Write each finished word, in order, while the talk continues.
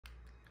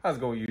How's it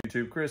going,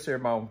 YouTube? Chris here,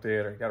 my home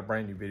theater. Got a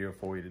brand new video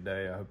for you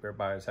today. I hope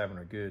everybody's having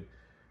a good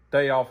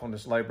day off on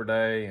this Labor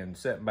Day and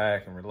sitting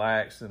back and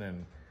relaxing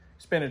and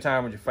spending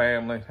time with your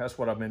family. That's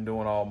what I've been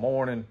doing all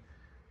morning.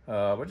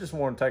 But just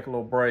want to take a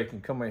little break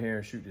and come in here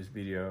and shoot this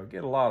video. I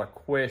get a lot of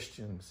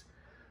questions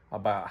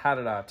about how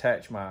did I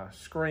attach my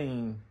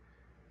screen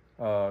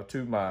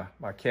to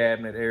my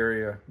cabinet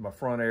area, my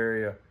front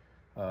area,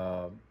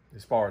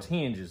 as far as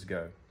hinges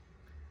go.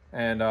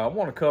 And I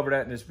want to cover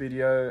that in this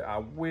video. I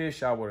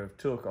wish I would have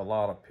took a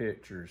lot of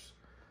pictures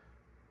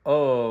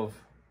of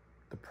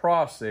the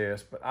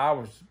process, but I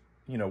was,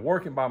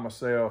 working by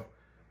myself,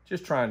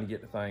 just trying to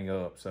get the thing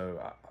up. So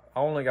I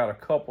only got a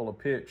couple of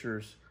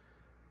pictures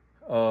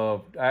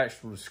of the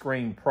actual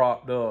screen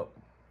propped up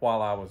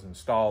while I was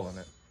installing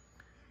it.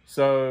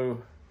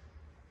 So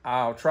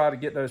I'll try to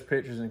get those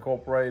pictures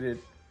incorporated.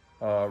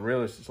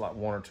 Really, it's just like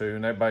one or two,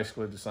 and they're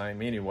basically the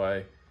same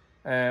anyway.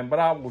 But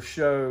I will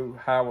show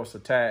how it's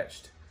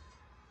attached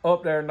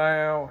up there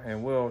now,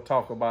 and we'll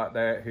talk about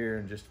that here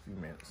in just a few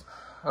minutes.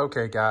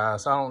 Okay,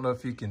 guys, I don't know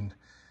if you can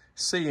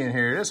see in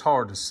here. It's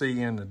hard to see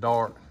in the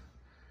dark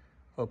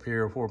up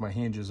here where my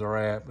hinges are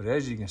at, but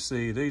as you can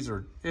see,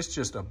 it's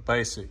just a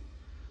basic,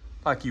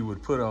 like you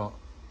would put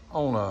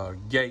on a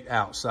gate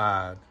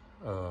outside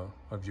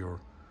of your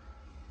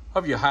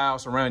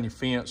house, around your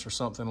fence or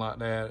something like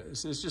that.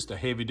 It's just a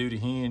heavy duty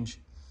hinge.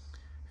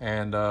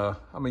 And I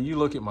mean, you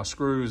look at my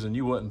screws and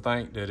you wouldn't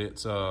think that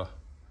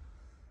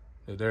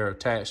that they're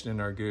attached in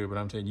there good, but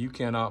I'm telling you, you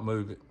cannot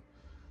move it.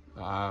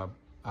 I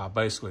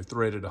basically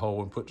threaded the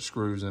hole and put the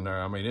screws in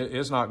there. I mean,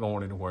 it's not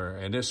going anywhere.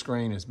 And this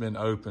screen has been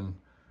open,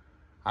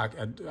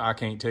 I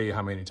can't tell you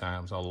how many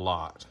times, a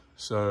lot.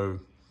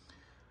 So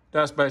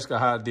that's basically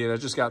how I did. I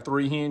just got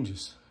 3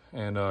 hinges,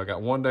 and I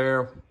got one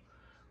there,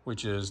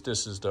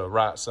 this is the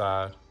right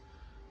side.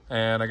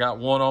 And I got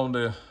one on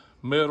the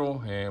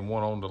middle and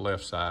one on the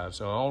left side.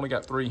 So I only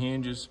got 3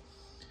 hinges,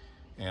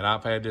 and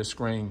I've had this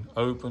screen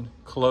open,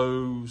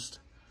 closed.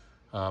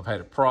 I've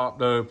had it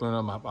propped open.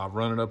 I've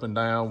run it up and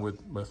down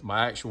with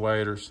my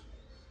actuators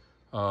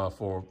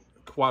for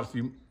quite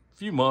a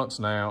few months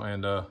now,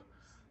 and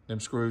them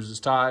screws is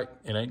tight.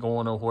 It ain't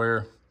going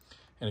nowhere.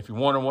 And if you're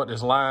wondering what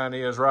this line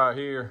is right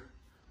here,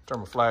 turn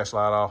my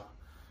flashlight off.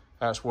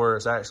 That's where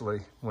it's actually,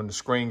 when the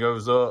screen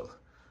goes up,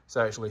 it's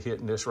actually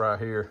hitting this right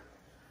here.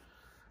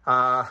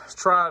 I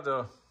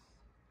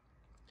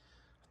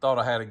thought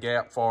I had a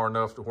gap far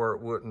enough to where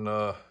it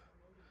wouldn't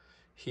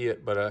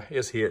hit, but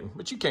it's hitting.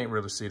 But you can't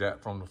really see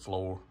that from the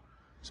floor,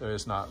 so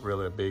it's not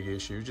really a big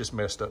issue. It just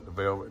messed up the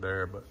velvet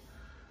there.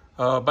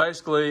 But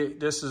basically,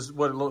 this is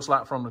what it looks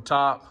like from the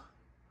top.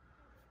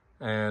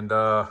 And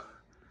I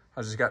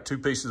just got 2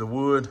 pieces of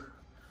wood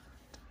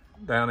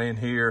down in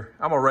here.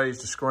 I'm gonna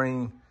raise the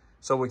screen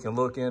so we can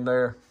look in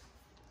there.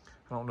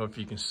 I don't know if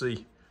you can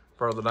see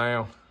further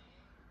down.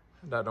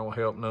 That don't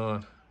help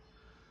none.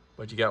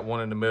 But you got one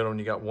in the middle and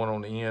you got one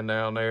on the end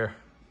down there.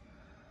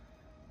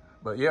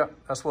 But yeah,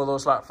 that's what it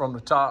looks like from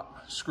the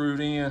top. Screwed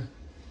into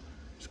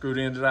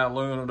that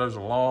aluminum. Those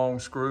are long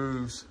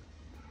screws.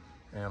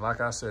 And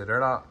like I said, they're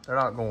not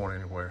going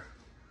anywhere.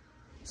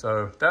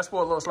 So that's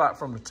what it looks like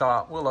from the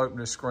top. We'll open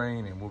this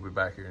screen and we'll be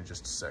back here in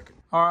just a second.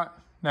 All right,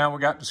 now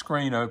we got the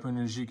screen open.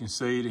 As you can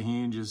see, the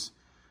hinges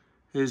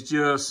is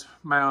just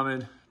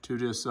mounted to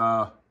this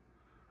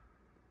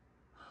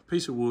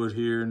piece of wood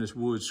here, and this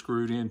wood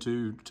screwed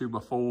into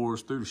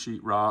 2x4s through the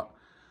sheetrock.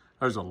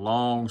 Those are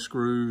long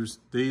screws.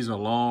 These are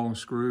long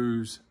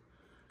screws.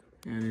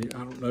 And I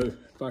don't know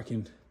if I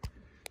can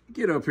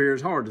get up here.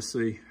 It's hard to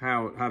see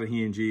how the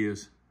hinge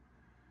is.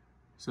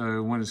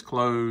 So when it's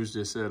closed,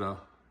 it's at a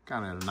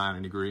kind of at a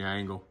 90-degree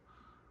angle.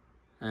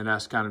 And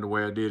that's kind of the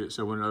way I did it.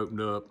 So when it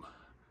opened up,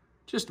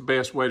 just the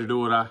best way to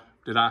do it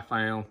that I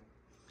found.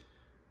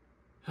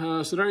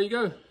 So there you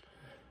go.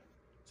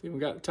 See, we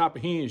got the type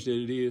of hinge that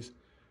it is.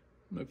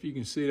 I don't know if you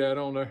can see that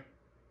on there.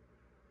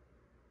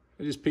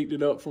 I just picked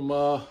it up from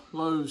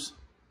Lowe's.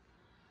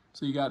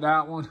 So you got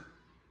that one.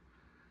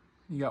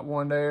 You got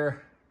one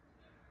there.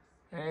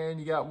 And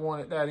you got one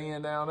at that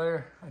end down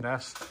there. And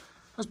that's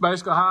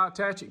basically how I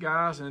attach it,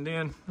 guys. And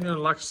then,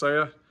 like I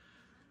said,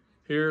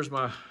 here's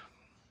my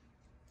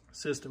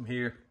system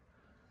here.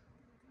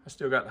 I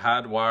still got to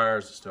hide the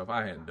wires and stuff.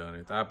 I hadn't done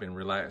it. I've been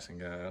relaxing,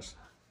 guys.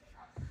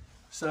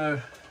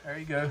 So there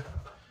you go.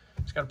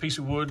 It's got a piece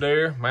of wood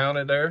there,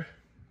 mounted there.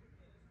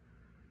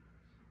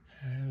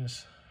 And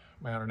it's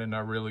mounted in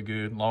there really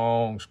good.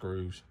 Long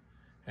screws.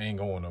 Ain't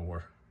going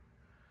nowhere.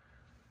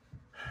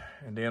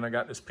 And then I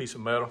got this piece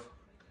of metal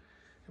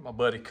that my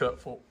buddy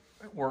cut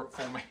at work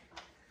for me.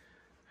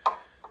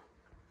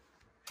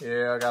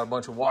 Yeah, I got a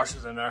bunch of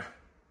washers in there.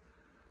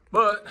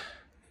 But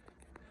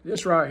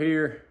this right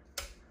here,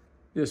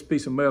 this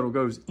piece of metal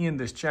goes in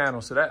this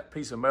channel. So that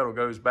piece of metal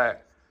goes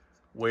back,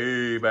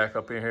 way back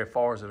up in here, as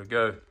far as it'll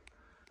go.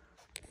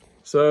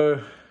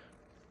 So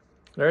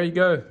there you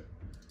go.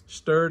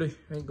 Sturdy,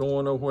 ain't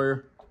going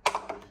nowhere.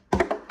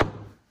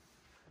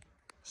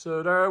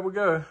 So there we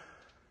go.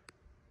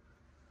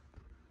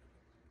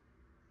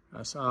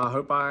 I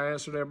hope I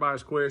answered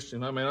everybody's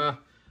question. I mean,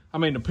 I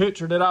mean, the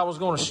picture that I was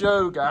going to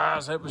show,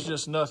 guys, it was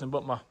just nothing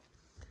but my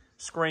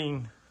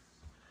screen.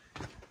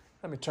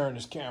 Let me turn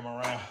this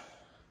camera around.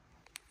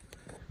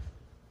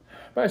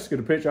 Basically,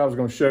 the picture I was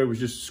going to show was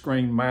just a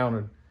screen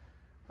mounted.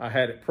 I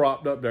had it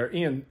propped up there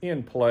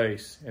in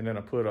place, and then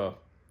I put a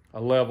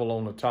level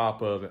on the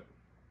top of it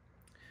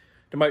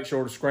to make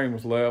sure the screen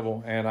was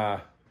level. And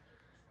I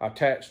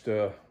attached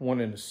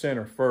one in the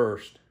center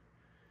first,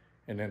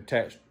 and then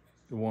attached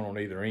the one on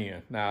either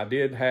end. Now, I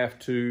did have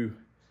to,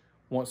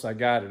 once I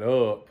got it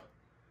up,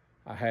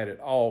 I had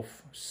it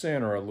off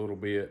center a little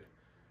bit.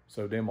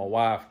 So then my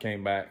wife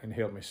came back and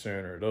helped me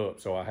center it up.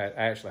 So I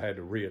actually had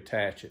to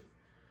reattach it.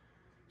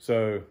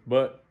 So,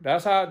 but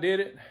that's how I did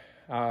it.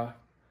 I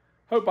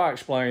hope I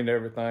explained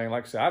everything.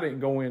 Like I said, I didn't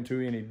go into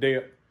any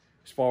depth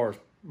as far as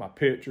my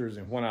pictures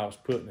and when I was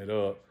putting it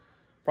up.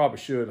 Probably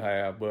should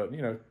have, but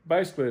you know,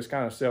 basically it's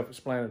kind of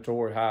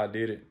self-explanatory how I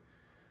did it.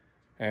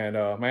 And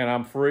man,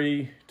 I'm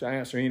free to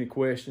answer any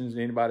questions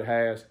anybody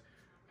has.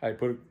 Hey,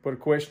 put a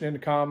question in the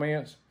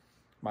comments.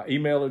 My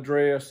email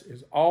address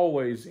is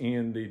always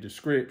in the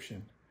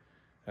description.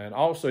 And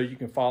also you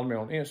can follow me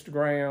on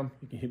Instagram.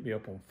 You can hit me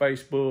up on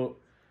Facebook.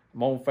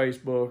 I'm on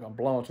Facebook. I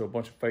belong to a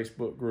bunch of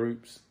Facebook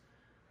groups.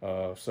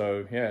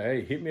 So yeah,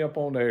 hey, hit me up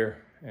on there.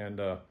 And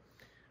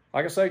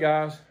like I say,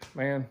 guys,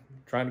 man,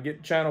 trying to get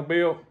the channel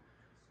built.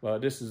 But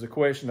this is a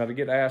question that I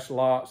get asked a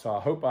lot. So I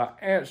hope I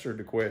answered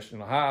the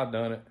question on how I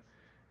done it.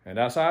 And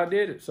that's how I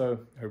did it. So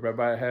hope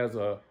everybody has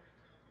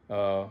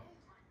a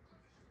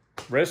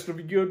rest of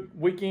a good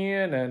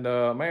weekend. And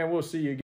man, we'll see you again.